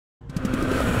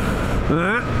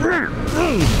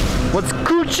What's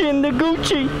Gucci in the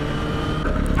Gucci?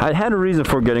 I had a reason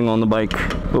for getting on the bike,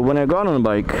 but when I got on the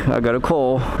bike, I got a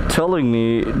call telling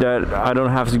me that I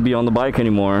don't have to be on the bike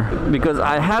anymore because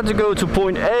I had to go to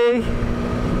point A,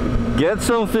 get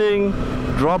something,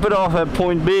 drop it off at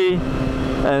point B,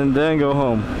 and then go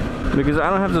home. Because I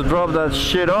don't have to drop that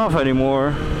shit off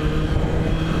anymore.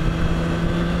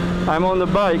 I'm on the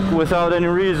bike without any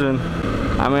reason.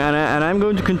 I mean, and I'm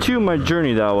going to continue my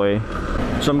journey that way.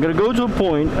 So I'm gonna go to a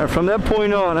point, and from that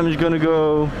point on, I'm just gonna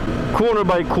go corner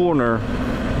by corner,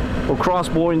 or cross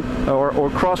point, or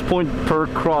cross point per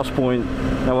cross point.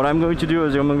 Now what I'm going to do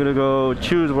is I'm gonna go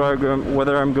choose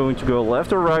whether I'm going to go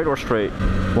left or right or straight.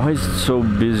 Why is it so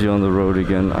busy on the road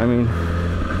again? I mean,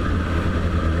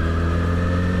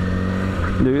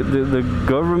 the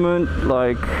government,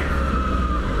 like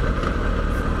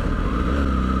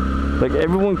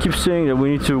everyone keeps saying that we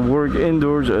need to work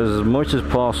indoors as much as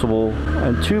possible,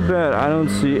 and too bad I don't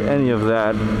see any of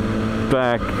that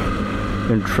back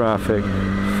in traffic.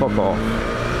 Fuck off.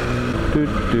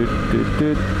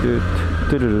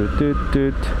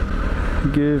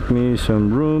 Give me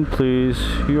some room, please.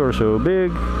 You are so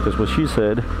big. That's what she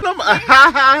said.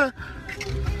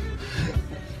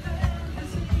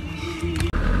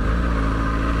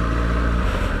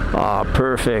 Ah,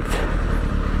 perfect.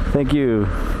 Thank you.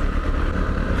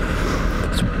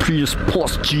 Prius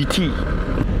Plus GT.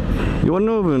 You want to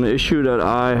know of an issue that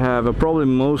I have, probably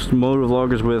most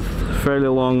motovloggers with fairly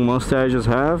long mustaches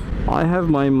have? I have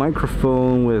my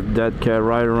microphone with dead cat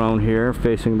right around here,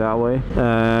 facing that way,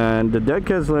 and the dead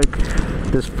cat's like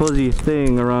this fuzzy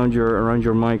thing around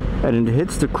your mic, and it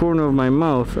hits the corner of my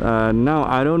mouth. Now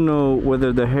I don't know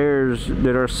whether the hairs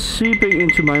that are seeping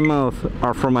into my mouth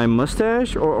are from my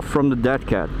mustache or from the dead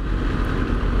cat.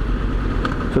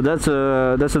 So that's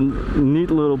a neat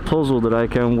little puzzle that I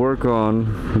can work on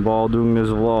while doing this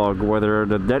vlog, whether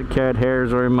the dead cat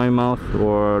hairs are in my mouth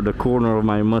or the corner of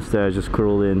my mustache is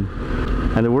curled in.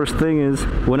 And the worst thing is,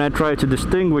 when I try to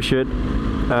distinguish it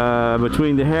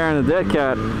between the hair and the dead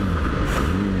cat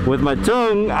with my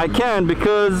tongue, I can,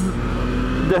 because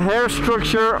the hair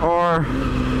structure are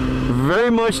very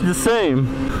much the same.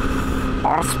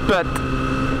 Arspet,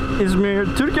 Izmir,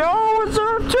 Turkey. Oh, it's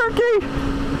Turkey!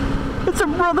 It's a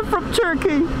brother from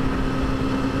Turkey.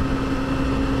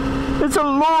 It's a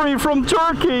lorry from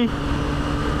Turkey.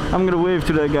 I'm gonna wave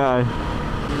to that guy.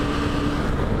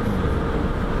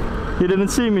 He didn't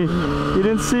see me. He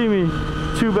didn't see me.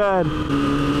 Too bad.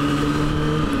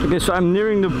 Okay, so I'm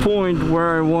nearing the point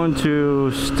where I want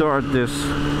to start this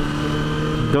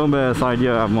dumbass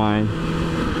idea of mine.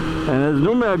 And as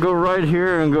normally I go right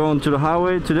here and go onto the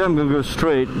highway. Today I'm gonna go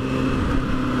straight,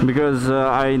 because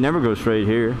I never go straight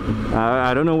here.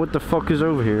 I don't know what the fuck is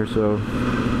over here, so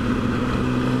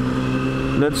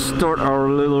let's start our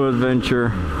little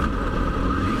adventure.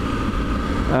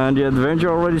 And the adventure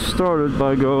already started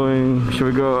by going, should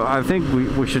we go, I think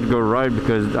we should go right,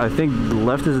 because I think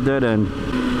left is a dead end.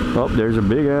 Oh, there's a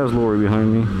big ass lorry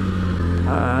behind me.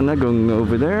 I'm not going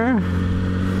over there,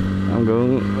 I'm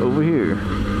going over here.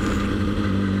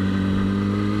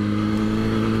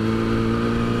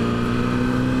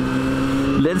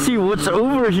 Let's see what's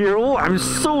over here. Oh, I'm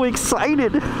so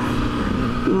excited.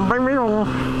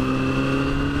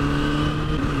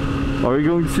 Are we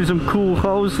going to see some cool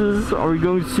houses? Are we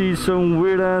going to see some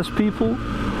weird ass people?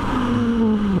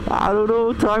 I don't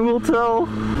know, time will tell.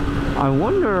 I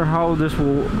wonder how this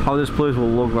place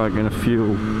will look like in a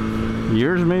few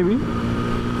years, maybe.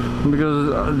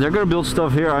 Because they're gonna build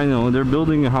stuff here, I know. They're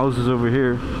building houses over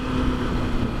here.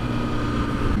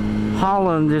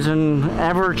 Holland is an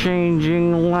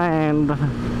ever-changing land.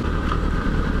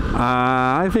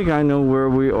 I think I know where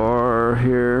we are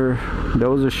here. That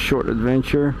was a short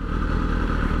adventure.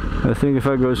 I think if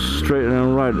I go straight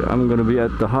and right, I'm going to be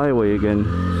at the highway again.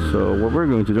 So what we're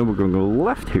going to do, we're going to go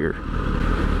left here.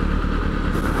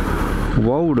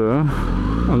 Water.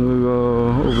 I'm going to go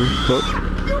over. Oh.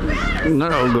 No,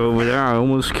 I'll go over there. I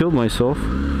almost killed myself.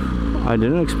 I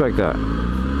didn't expect that.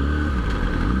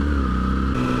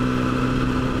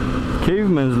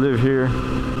 Cavemans live here.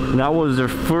 That was the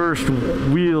first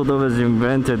wheel that was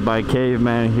invented by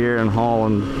cavemen here in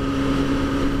Holland.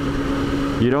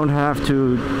 You don't have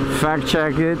to fact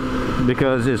check it,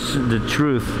 because it's the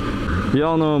truth.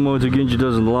 Y'all know MotoGinji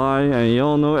doesn't lie, and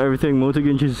y'all know everything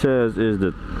MotoGinji says is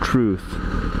the truth.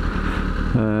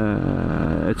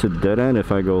 It's a dead end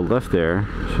if I go left there,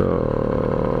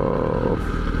 so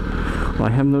I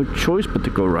have no choice but to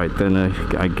go right then,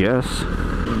 I guess.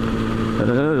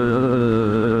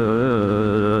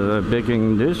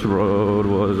 Picking this road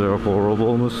was a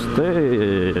horrible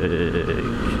mistake.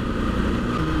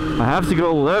 I have to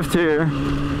go left here,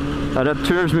 and that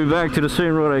turns me back to the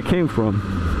same road I came from.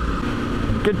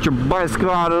 Get your bicycle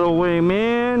out of the way,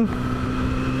 man.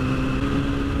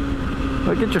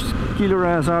 Get your skeeter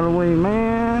ass out of the way,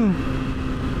 man.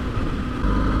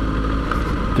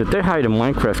 Did they hide a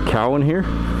Minecraft cow in here?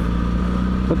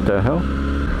 What the hell?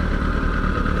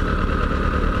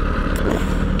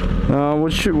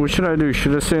 What should I do?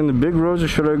 Should I stay in the big roads or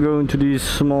should I go into these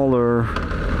smaller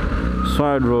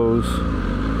side roads?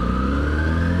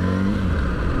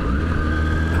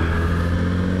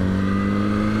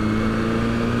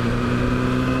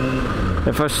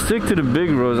 If I stick to the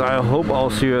big roads, I hope I'll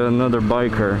see another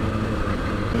biker.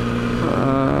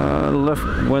 Left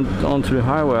went onto the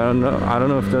highway. I don't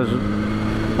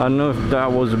know if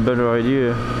that was a better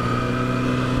idea.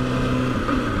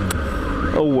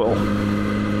 Oh well.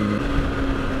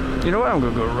 You know what? I'm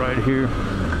gonna go right here.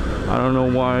 I don't know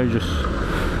why. I just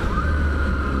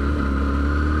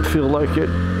feel like it.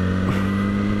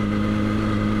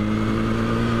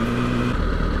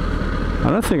 I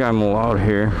don't think I'm allowed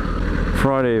here.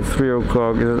 Friday at 3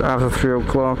 o'clock. Is it after 3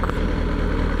 o'clock?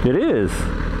 It is.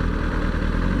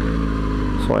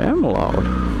 So I am allowed.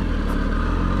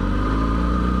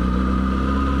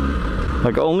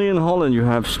 Like only in Holland you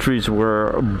have streets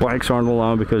where bikes aren't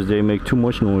allowed because they make too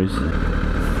much noise.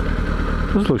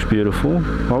 This looks beautiful.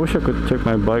 I wish I could take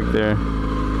my bike there.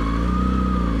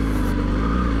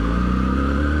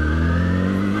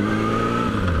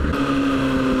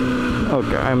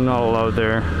 Okay, I'm not allowed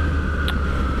there.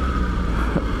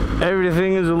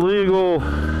 Everything is illegal.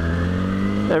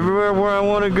 Everywhere where I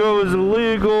want to go is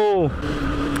illegal.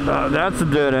 That's a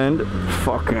dead end.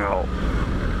 Fucking hell.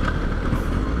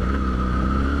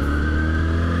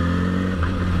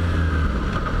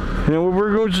 You know what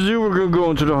we're going to do? We're going to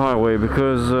go into the highway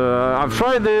because I've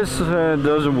tried this and it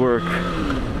doesn't work.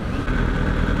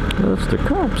 That's the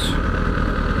cops.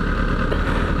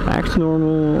 Act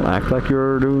normal. Act like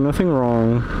you're doing nothing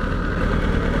wrong.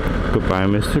 Goodbye,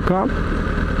 Mr. Cop.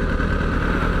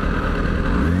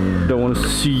 Don't want to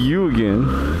see you again.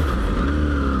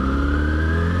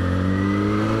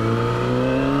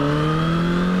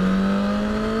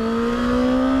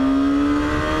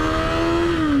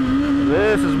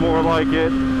 This is more like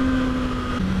it.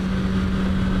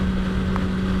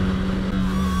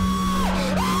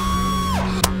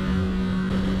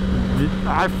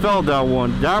 I felt that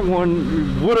one. That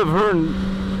one would have hurt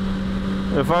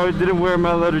if I didn't wear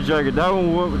my leather jacket. That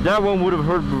one would have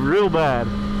hurt real bad.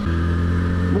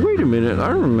 Wait a minute, I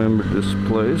remember this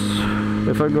place.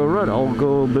 If I go right, I'll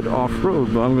go a bit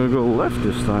off-road, but I'm gonna go left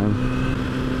this time.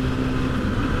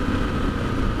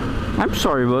 I'm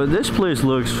sorry, but this place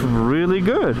looks really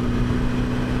good.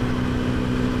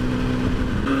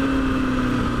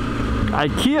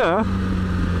 IKEA?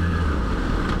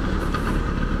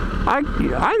 I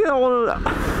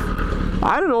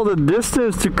don't know the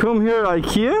distance to come here at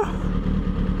IKEA.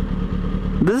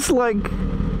 This is like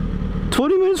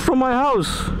 20 minutes from my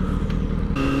house.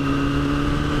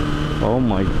 Oh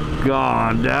my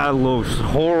god, that looks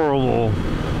horrible.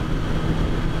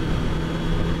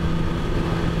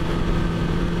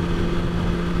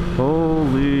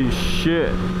 Holy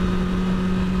shit.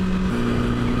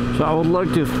 So I would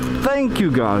like to thank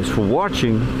you guys for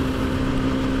watching.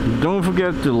 Don't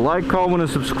forget to like, comment, and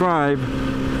subscribe.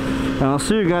 And I'll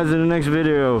see you guys in the next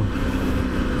video.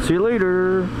 See you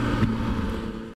later.